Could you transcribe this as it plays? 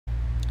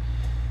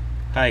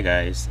Hi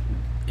guys,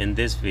 in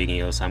this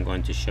videos I'm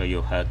going to show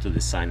you how to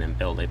design and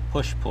build a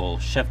push-pull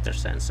shifter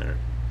sensor.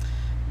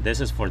 This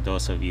is for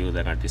those of you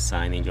that are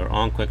designing your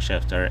own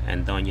QuickShifter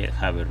and don't yet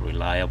have a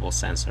reliable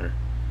sensor.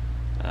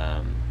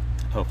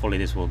 Hopefully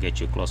this will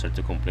get you closer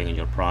to completing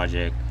your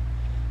project.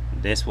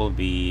 This will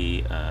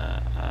be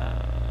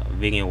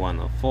video 1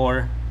 of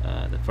 4.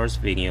 The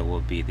first video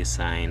will be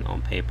design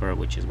on paper,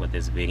 which is what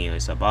this video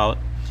is about.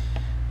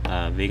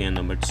 Video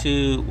number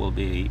 2 will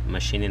be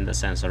machining the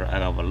sensor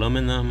out of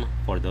aluminum,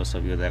 for those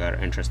of you that are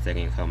interested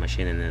in how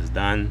machining is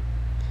done.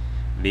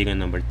 Video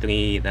number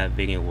 3, that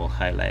video will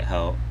highlight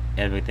how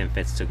everything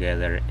fits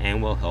together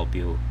and will help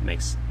you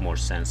make more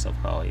sense of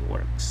how it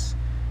works.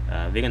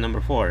 Video number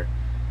 4,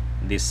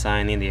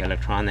 designing the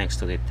electronics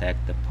to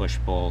detect the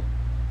push-pull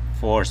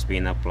force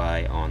being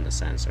applied on the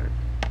sensor.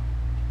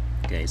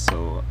 Okay,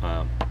 so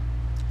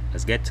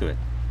let's get to it.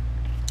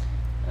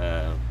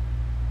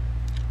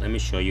 Let me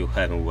show you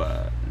how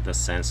the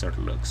sensor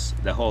looks,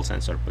 the whole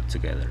sensor put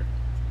together.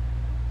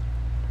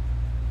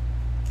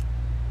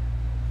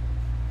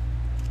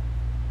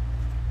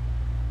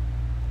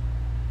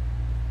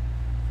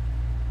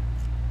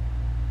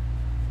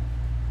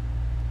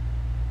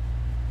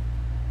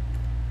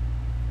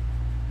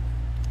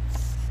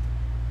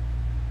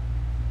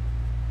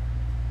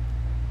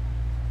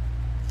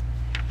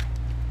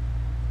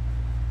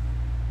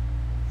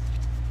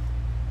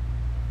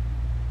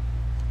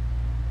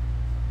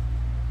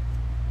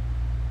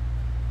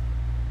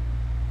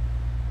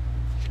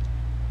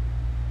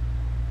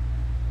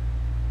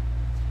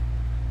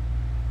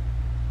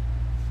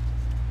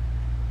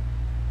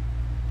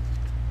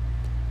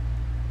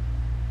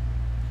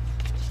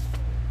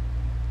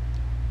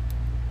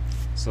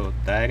 So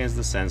that is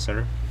the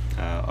sensor.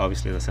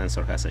 Obviously the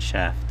sensor has a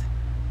shaft.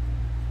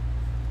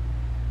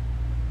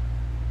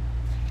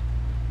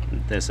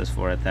 This is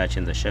for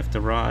attaching the shifter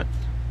rod.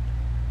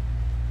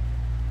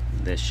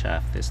 This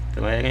shaft is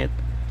threaded,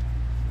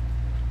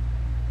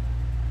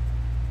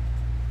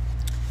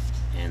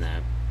 and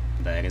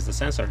that is the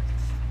sensor.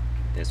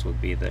 This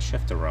would be the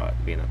shifter rod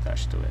being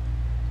attached to it.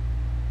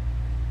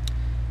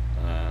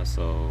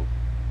 So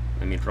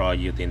let me draw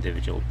you the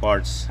individual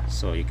parts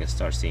so you can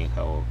start seeing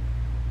how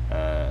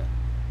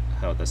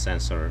the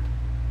sensor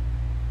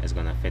is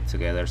gonna fit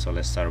together. So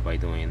let's start by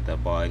doing the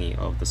body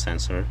of the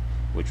sensor,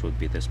 which would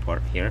be this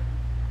part here.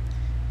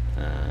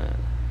 So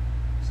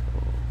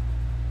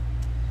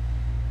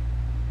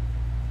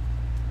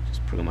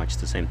just pretty much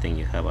the same thing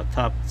you have at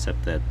top,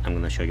 except that I'm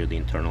gonna show you the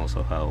internals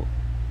of how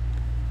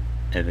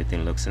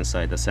everything looks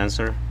inside the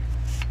sensor.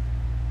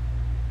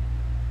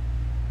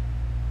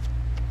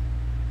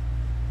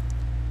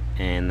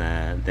 And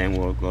then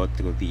we'll go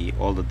through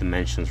all the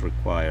dimensions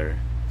required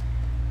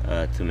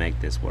to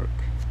make this work.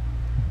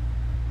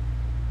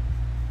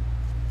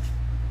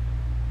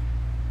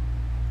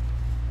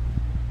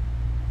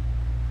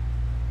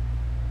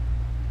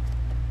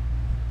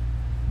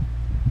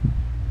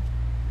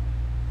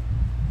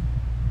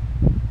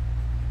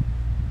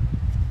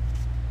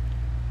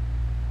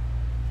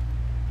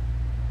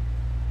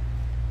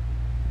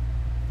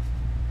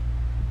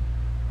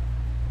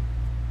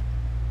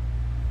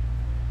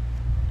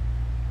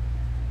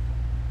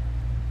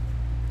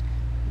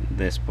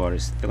 This part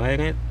is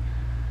threaded,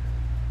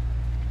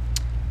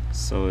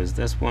 so is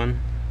this one.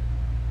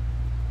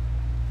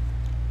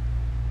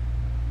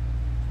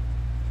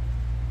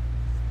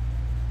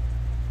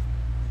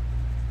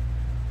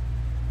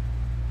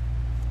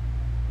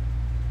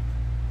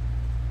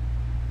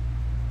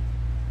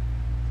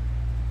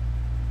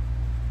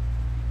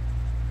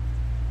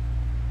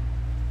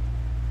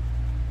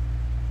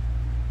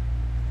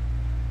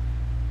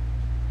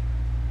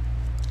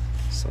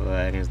 So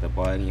that is the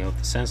body of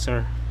the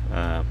sensor.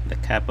 The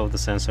cap of the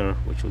sensor,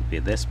 which would be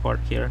this part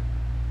here.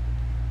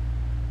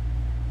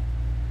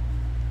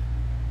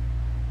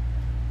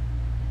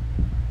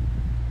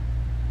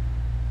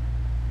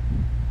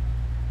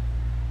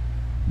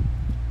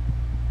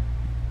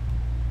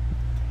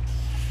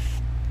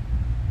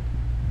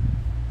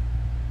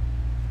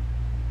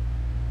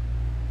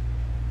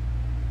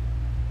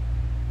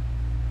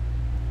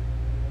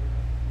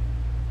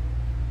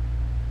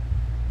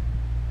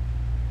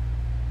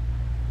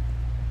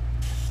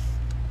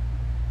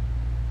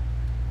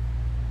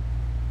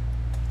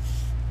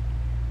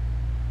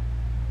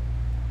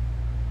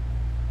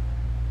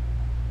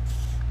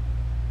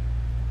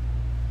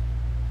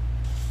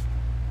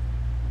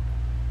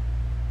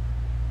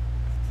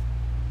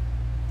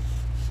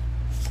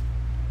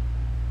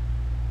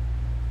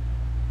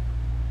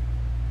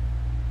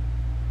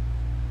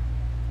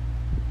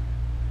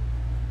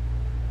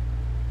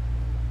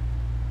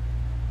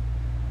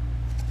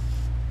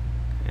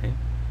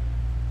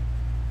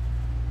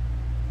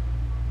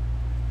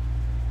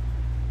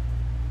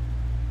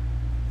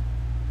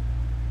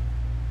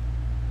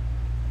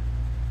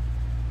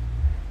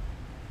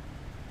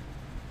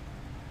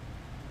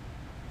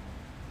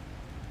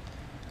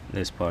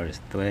 This part is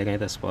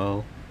threaded as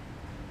well.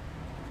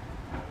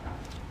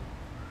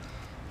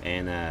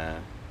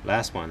 And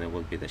last one, it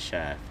will be the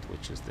shaft,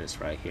 which is this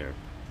right here.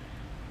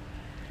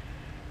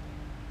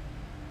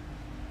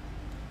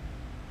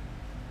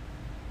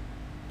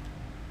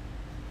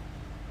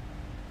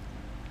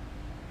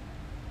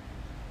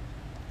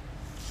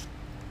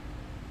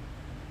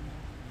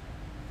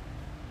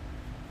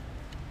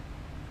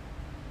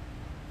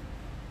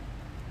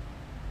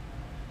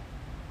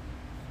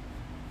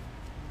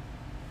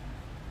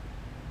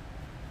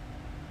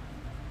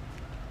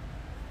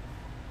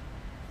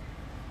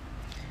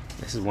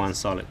 This is one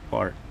solid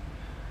part.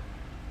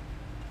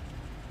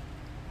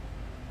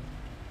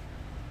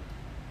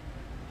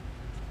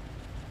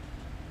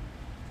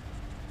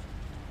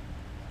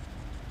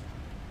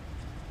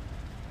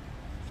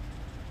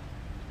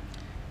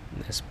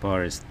 This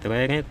part is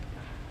threaded,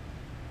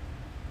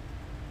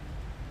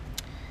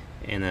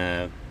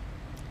 and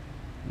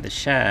the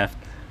shaft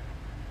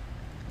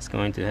is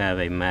going to have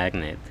a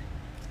magnet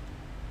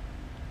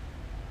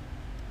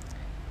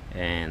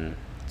and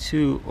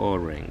two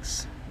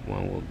O-rings.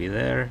 One will be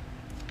there,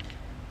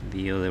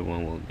 the other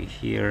one will be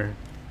here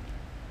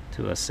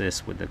to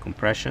assist with the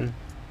compression.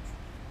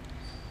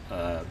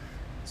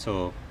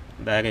 So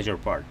that is your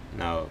part.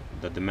 Now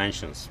the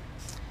dimensions.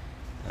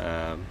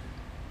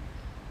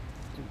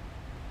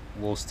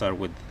 We'll start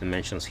with the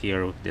dimensions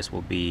here. This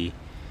will be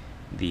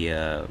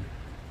the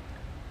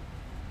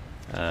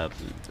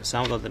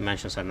some of the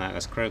dimensions are not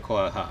as critical.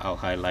 I'll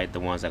highlight the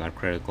ones that are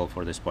critical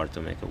for this part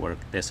to make it work.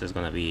 This is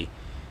going to be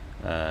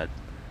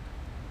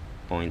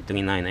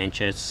 0.39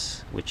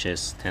 inches, which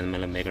is 10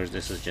 millimeters.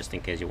 This is just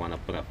in case you want to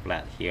put a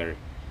flat here,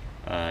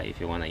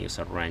 if you want to use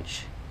a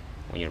wrench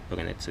when you're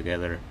putting it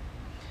together.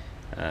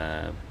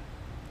 The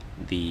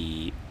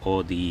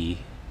OD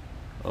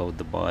of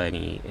the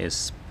body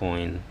is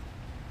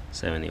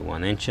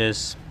 0.71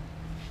 inches.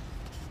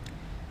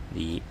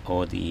 The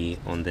OD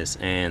on this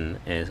end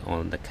is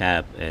on the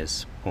cap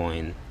is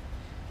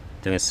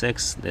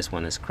 0.36. This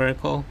one is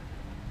critical.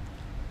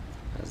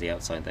 That's the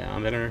outside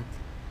diameter.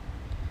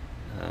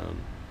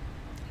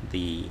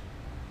 The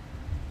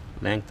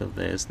length of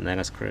this, not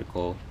as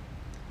critical,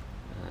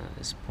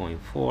 is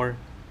 0.4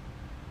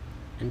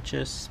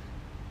 inches.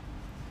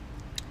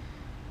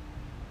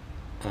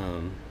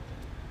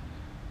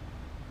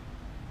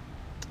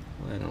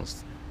 What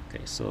else?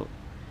 Okay, so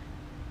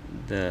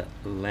the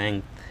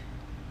length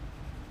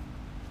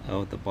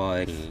of the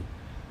body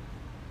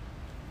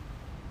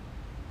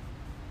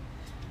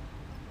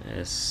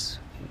is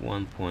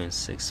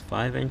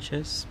 1.65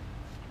 inches.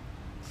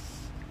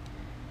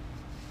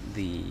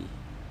 The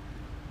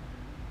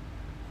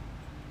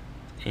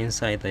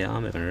inside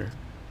diameter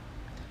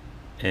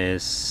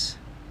is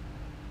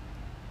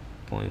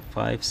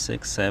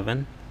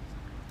 0.567.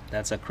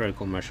 That's a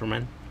critical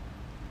measurement.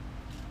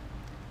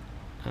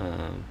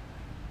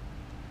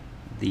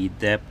 The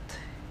depth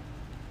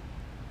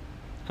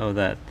of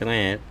that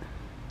thread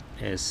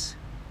is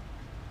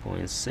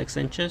 0.6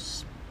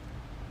 inches.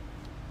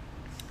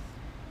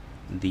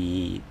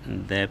 The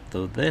depth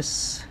of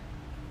this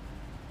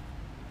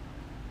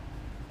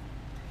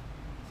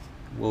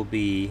will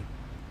be,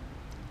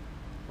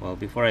 well,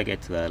 before I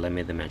get to that, let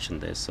me dimension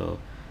this. So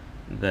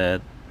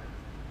the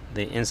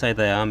inside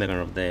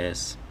diameter of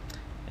this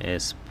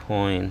is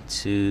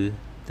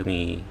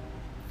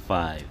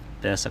 0.235.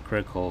 That's a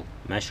critical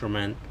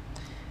measurement.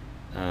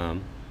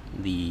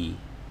 The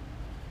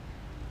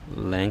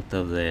length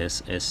of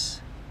this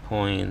is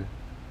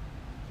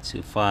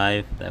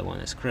 0.25. That one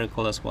is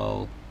critical as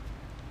well.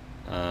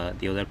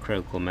 The other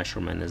critical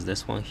measurement is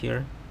this one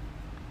here.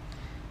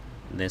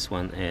 This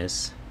one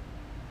is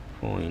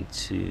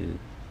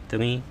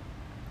 0.23.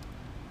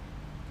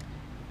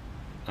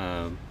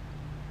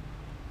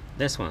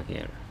 This one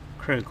here,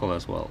 critical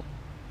as well,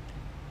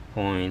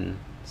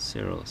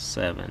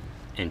 0.07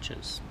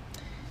 inches.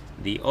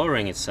 The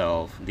O-ring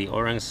itself, the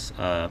O-rings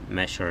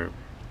measure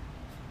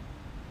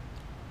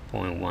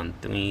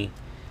 0.13.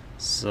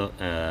 So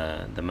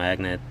the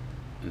magnet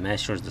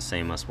measures the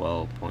same as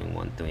well,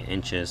 0.13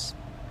 inches.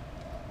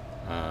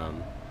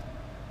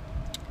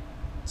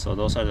 So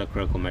those are the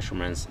critical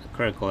measurements,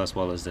 critical as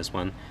well as this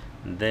one.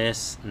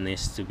 This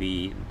needs to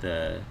be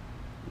the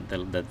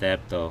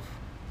depth of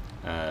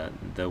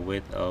the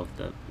width of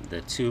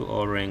the two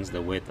O-rings,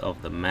 the width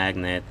of the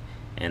magnet,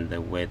 and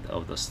the width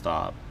of the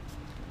stop.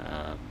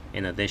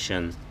 In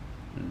addition,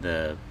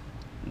 the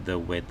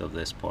width of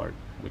this part,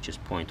 which is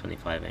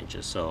 0.25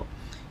 inches. So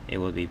it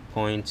will be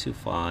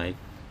 0.25,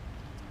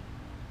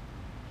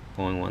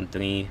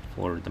 0.13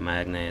 for the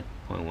magnet,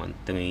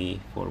 0.13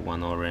 for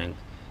one O-ring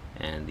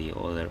and the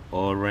other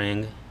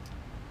O-ring,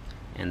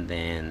 and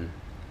then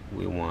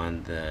we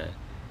want the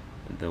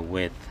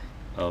width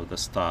of the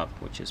stop,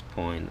 which is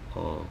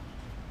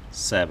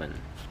 0.07.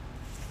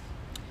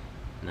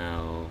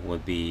 Now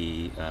would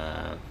be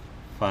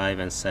 5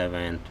 and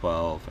 7,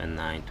 12 and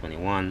 9,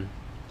 21.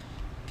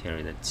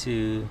 Carry the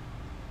 2,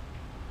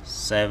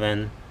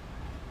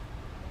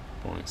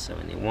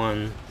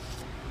 7.71.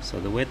 So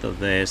the width of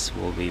this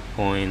will be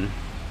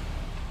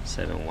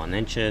 0.71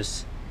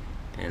 inches,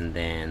 and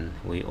then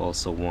we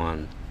also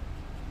want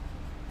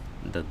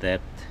the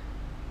depth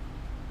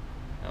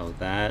of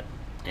that,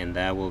 and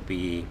that will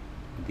be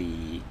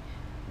the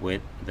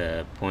width,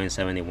 the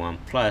 0.71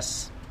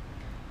 plus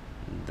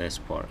this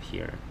part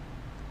here.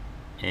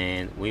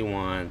 And we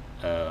want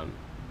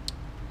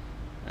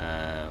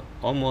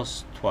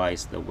almost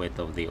twice the width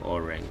of the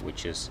O-ring,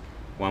 which is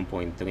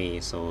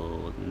 1.3,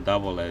 so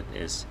double it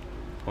is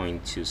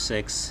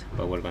 0.26,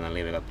 but we're gonna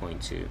leave it at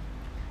 0.2.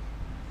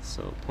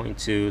 So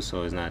 0.2,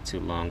 so it's not too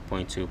long.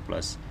 0.2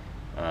 plus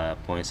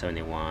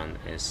 0.71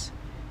 is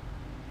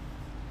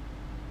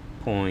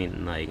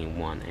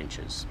 0.91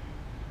 inches.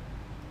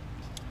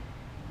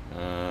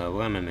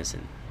 What am I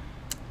missing?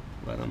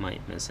 What am I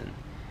missing?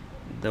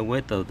 The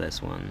width of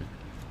this one,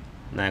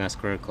 like a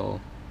spherical,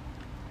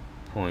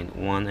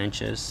 0.1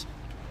 inches.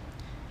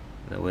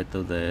 The width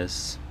of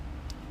this,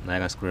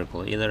 like a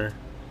spherical either,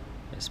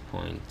 is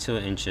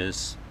 0.2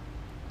 inches.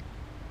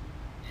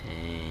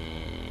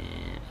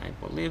 And I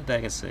believe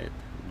that is it.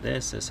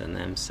 This is an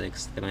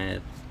M6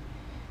 thread.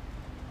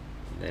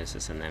 This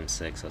is an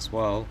M6 as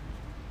well.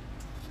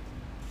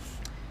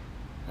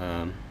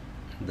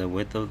 The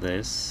width of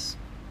this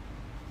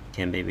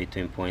can be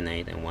between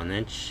 0.8 and 1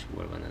 inch.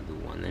 We're gonna do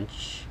 1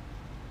 inch,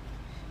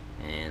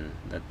 and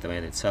the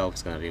thread itself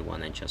is gonna be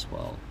 1 inch as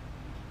well.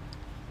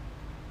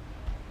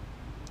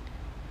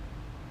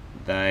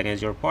 That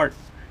is your part.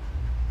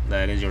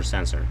 That is your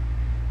sensor.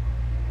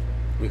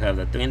 We have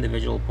the 3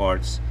 individual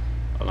parts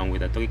along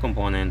with the 3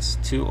 components,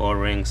 2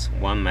 O-rings,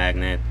 1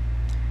 magnet,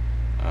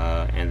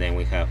 and then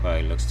we have how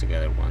it looks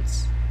together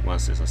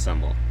once it's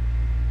assembled.